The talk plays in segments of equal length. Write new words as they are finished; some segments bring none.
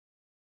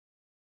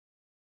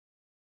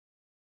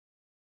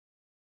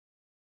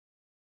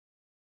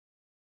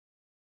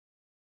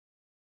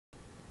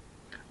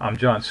I'm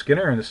John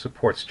Skinner, and this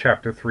supports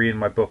Chapter 3 in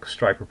my book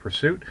Striper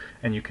Pursuit,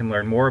 and you can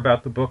learn more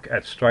about the book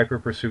at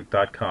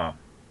striperpursuit.com.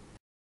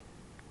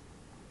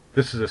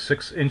 This is a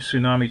 6-inch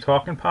Tsunami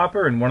talking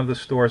popper, and one of the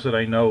stores that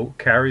I know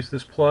carries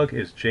this plug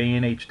is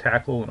J&H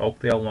Tackle in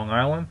Oakdale, Long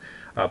Island,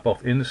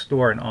 both in the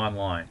store and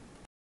online.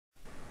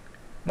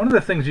 One of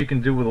the things you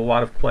can do with a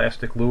lot of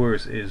plastic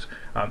lures is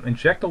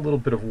inject a little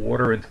bit of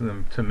water into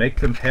them to make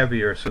them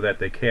heavier so that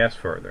they cast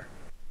further.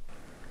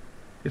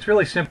 It's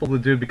really simple to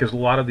do because a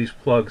lot of these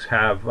plugs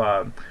have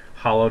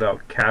hollowed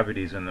out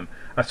cavities in them.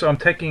 So I'm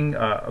taking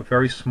a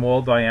very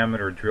small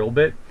diameter drill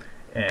bit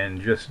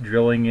and just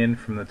drilling in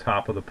from the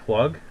top of the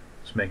plug.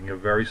 It's making a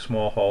very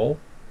small hole.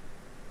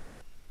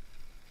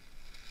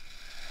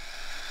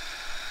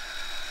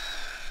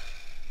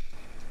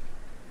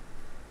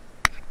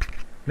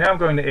 Now I'm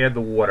going to add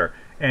the water,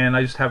 and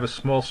I just have a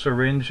small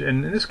syringe,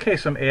 and in this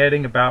case I'm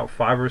adding about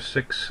 5 or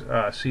 6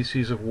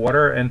 cc's of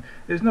water, and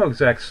there's no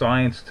exact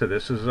science to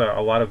this. There's a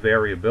lot of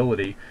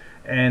variability,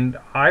 and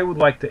I would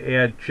like to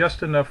add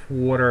just enough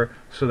water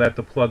so that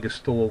the plug is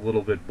still a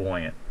little bit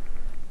buoyant.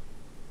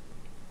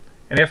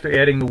 And after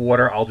adding the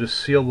water, I'll just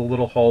seal the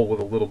little hole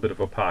with a little bit of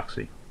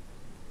epoxy.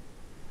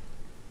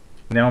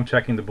 Now I'm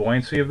checking the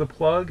buoyancy of the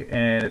plug,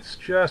 and it's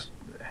just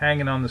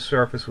hanging on the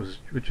surface,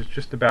 which is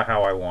just about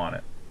how I want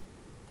it.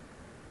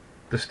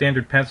 The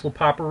standard pencil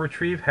popper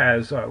retrieve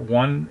has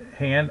one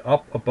hand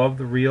up above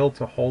the reel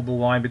to hold the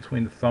line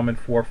between the thumb and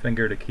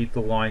forefinger to keep the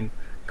line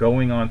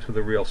going onto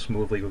the reel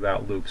smoothly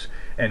without loops.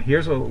 And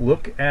here's a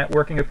look at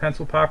working a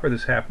pencil popper.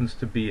 This happens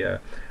to be a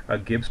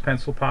Gibbs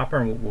pencil popper,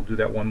 and we'll do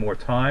that one more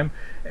time.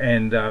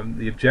 And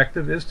the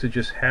objective is to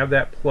just have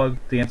that plug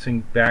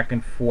dancing back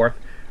and forth,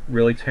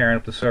 really tearing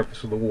up the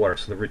surface of the water.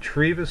 So the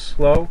retrieve is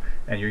slow,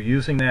 and you're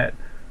using that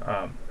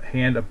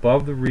hand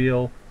above the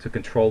reel to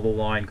control the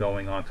line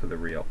going onto the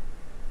reel.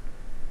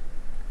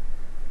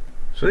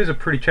 So these are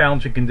pretty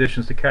challenging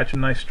conditions to catch a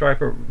nice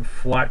striper.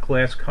 Flat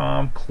glass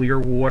calm, clear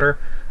water.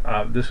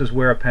 This is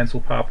where a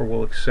pencil popper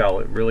will excel.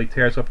 It really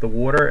tears up the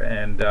water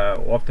and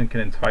often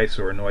can entice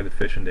or annoy the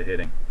fish into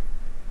hitting.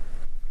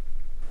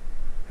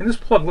 And this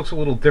plug looks a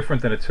little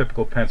different than a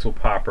typical pencil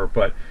popper,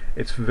 but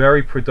it's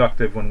very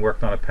productive when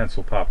worked on a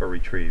pencil popper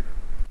retrieve.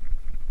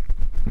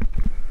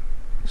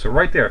 So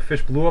right there, a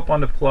fish blew up on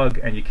the plug,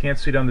 and you can't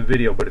see it on the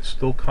video, but it's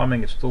still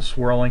coming, it's still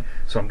swirling.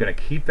 So I'm going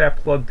to keep that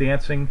plug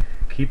dancing,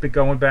 keep it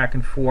going back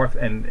and forth,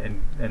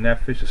 and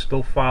that fish is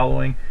still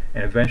following,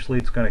 and eventually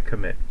it's going to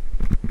commit.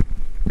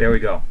 There we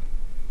go.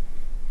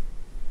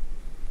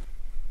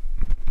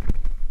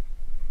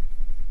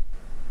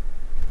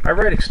 I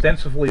write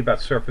extensively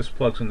about surface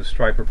plugs in the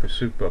Striper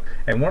Pursuit book,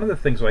 and one of the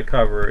things I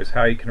cover is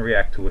how you can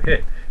react to a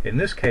hit. In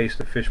this case,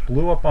 the fish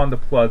blew up on the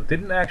plug,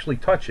 didn't actually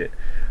touch it,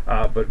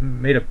 but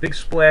made a big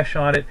splash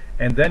on it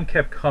and then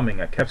kept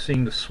coming. I kept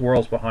seeing the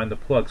swirls behind the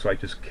plug, so I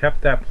just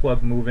kept that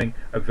plug moving.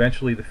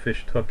 Eventually the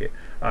fish took it.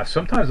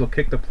 Sometimes they'll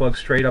kick the plug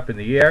straight up in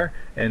the air,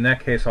 and in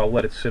that case I'll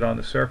let it sit on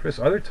the surface.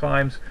 Other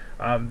times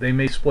they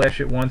may splash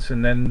it once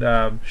and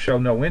then show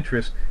no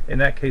interest. In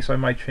that case I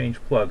might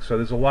change plugs. So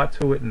there's a lot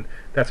to it, and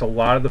that's a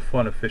lot of the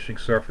fun of fishing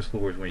surface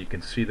lures, when you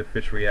can see the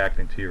fish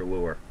reacting to your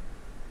lure.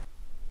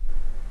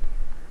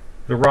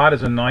 The rod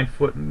is a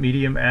 9-foot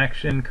medium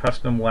action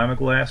custom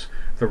Lamiglass.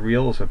 The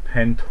reel is a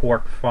Penn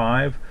Torque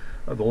 5.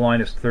 The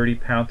line is 30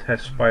 pound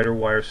test spider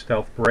wire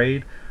stealth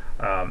braid.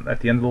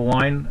 At the end of the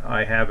line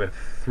I have a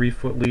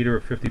 3-foot leader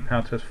of 50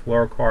 pound test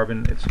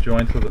fluorocarbon. It's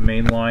joined to the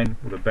main line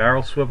with a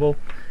barrel swivel,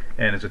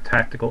 and is a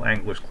tactical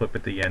angler's clip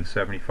at the end,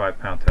 75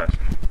 pound test.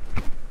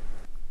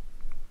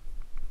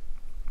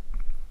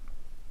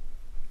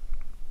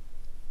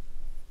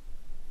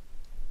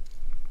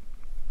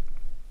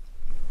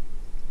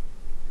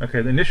 Okay,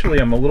 initially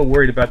I'm a little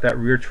worried about that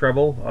rear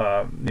treble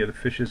near the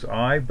fish's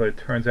eye, but it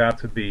turns out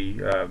to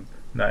be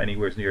not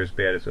anywhere near as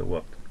bad as it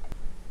looked.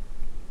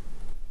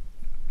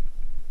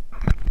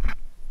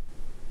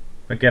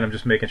 Again, I'm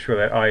just making sure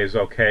that eye is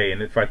okay,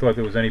 and if I thought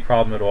there was any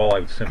problem at all, I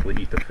would simply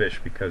eat the fish,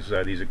 because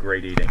these are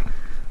great eating.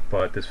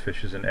 But this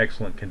fish is in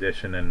excellent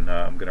condition, and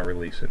I'm going to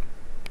release it.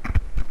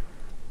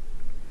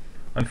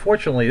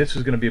 Unfortunately, this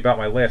is going to be about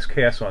my last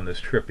cast on this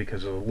trip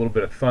because of a little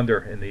bit of thunder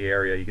in the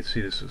area. You can see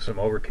this is some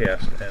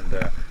overcast,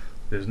 and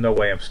there's no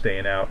way I'm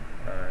staying out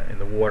in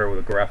the water with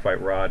a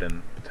graphite rod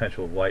and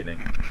potential of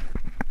lightning.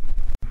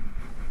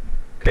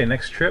 Okay,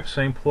 next trip,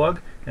 same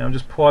plug, and I'm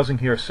just pausing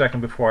here a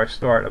second before I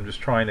start. I'm just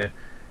trying to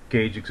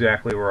gauge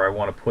exactly where I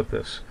want to put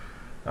this.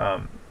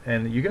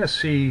 And you're going to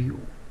see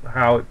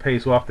how it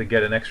pays off to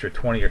get an extra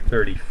 20 or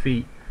 30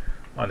 feet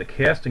on the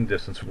casting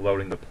distance from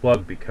loading the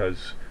plug,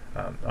 because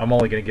I'm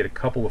only going to get a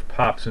couple of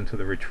pops into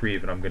the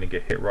retrieve and I'm going to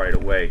get hit right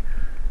away.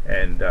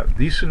 And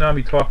these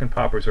Tsunami talking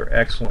poppers are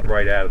excellent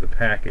right out of the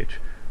package,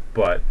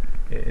 but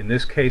in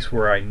this case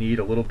where I need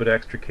a little bit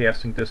extra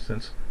casting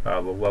distance,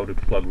 the loaded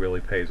plug really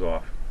pays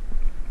off.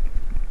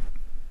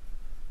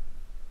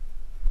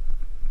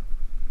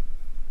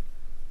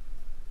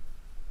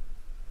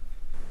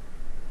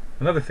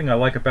 Another thing I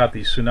like about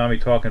these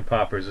Tsunami talking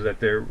poppers is that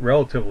they're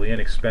relatively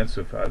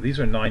inexpensive. These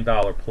are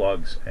 $9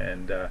 plugs,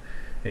 and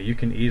You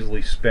can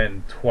easily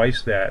spend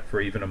twice that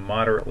for even a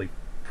moderately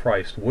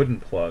priced wooden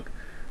plug.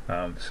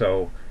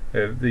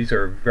 These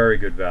are very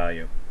good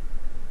value.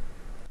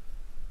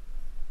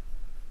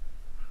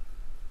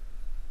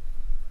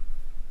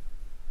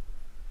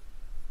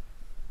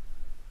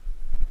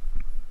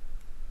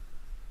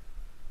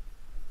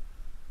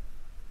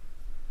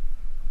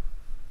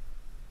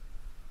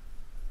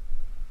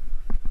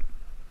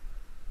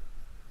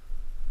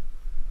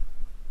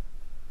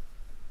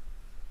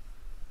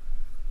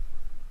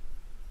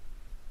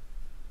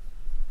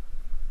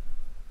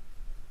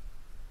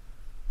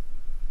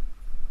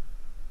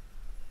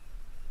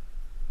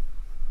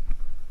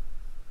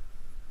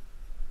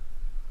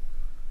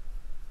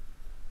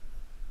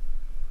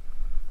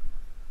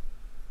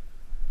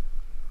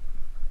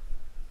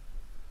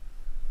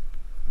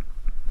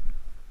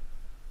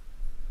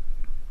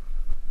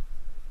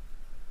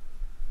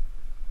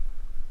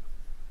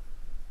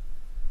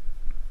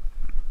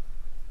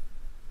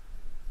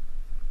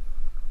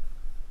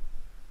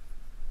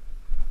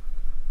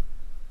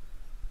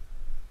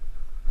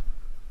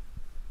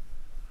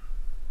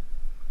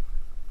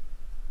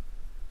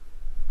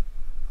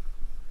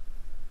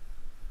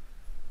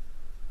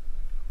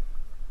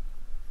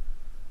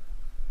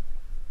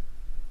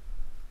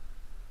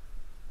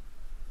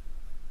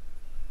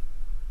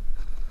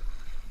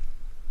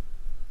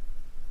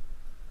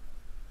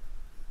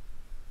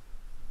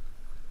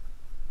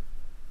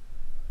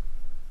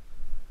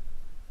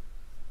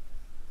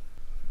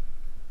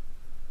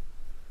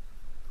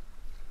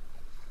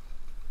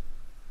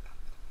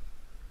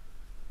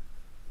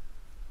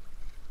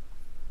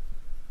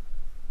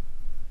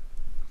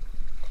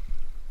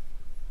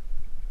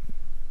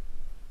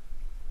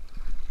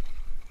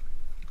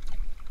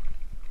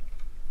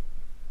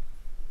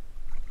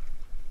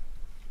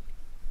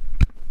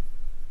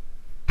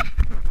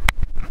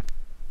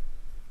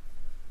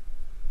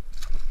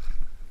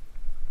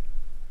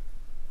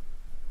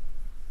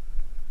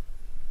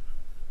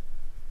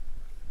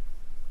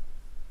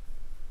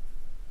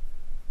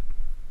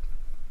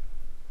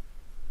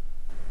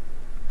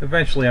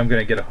 Eventually I'm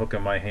going to get a hook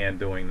in my hand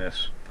doing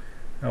this.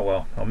 Oh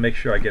well, I'll make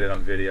sure I get it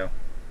on video.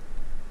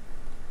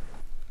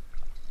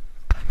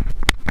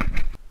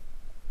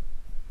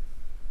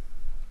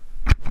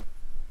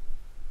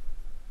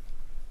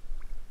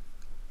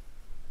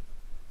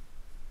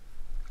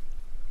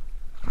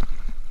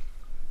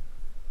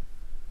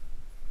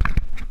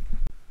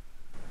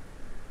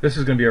 This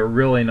is going to be a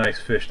really nice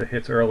fish that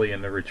hits early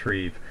in the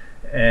retrieve.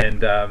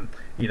 And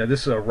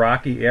this is a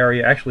rocky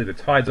area. Actually, the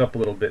tide's up a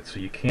little bit, so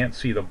you can't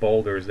see the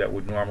boulders that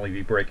would normally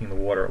be breaking the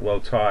water at low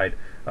tide,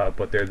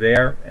 but they're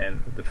there,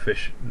 and the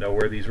fish know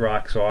where these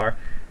rocks are,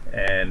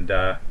 and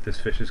this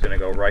fish is going to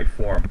go right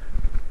for them.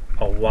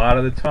 A lot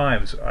of the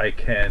times I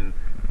can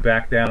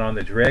back down on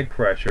the drag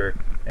pressure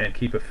and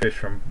keep a fish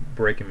from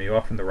breaking me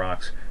off from the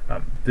rocks.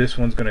 This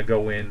one's going to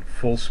go in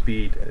full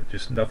speed,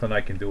 just nothing I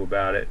can do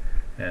about it,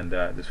 and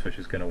this fish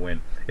is going to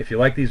win. If you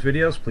like these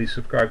videos, please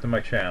subscribe to my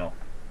channel.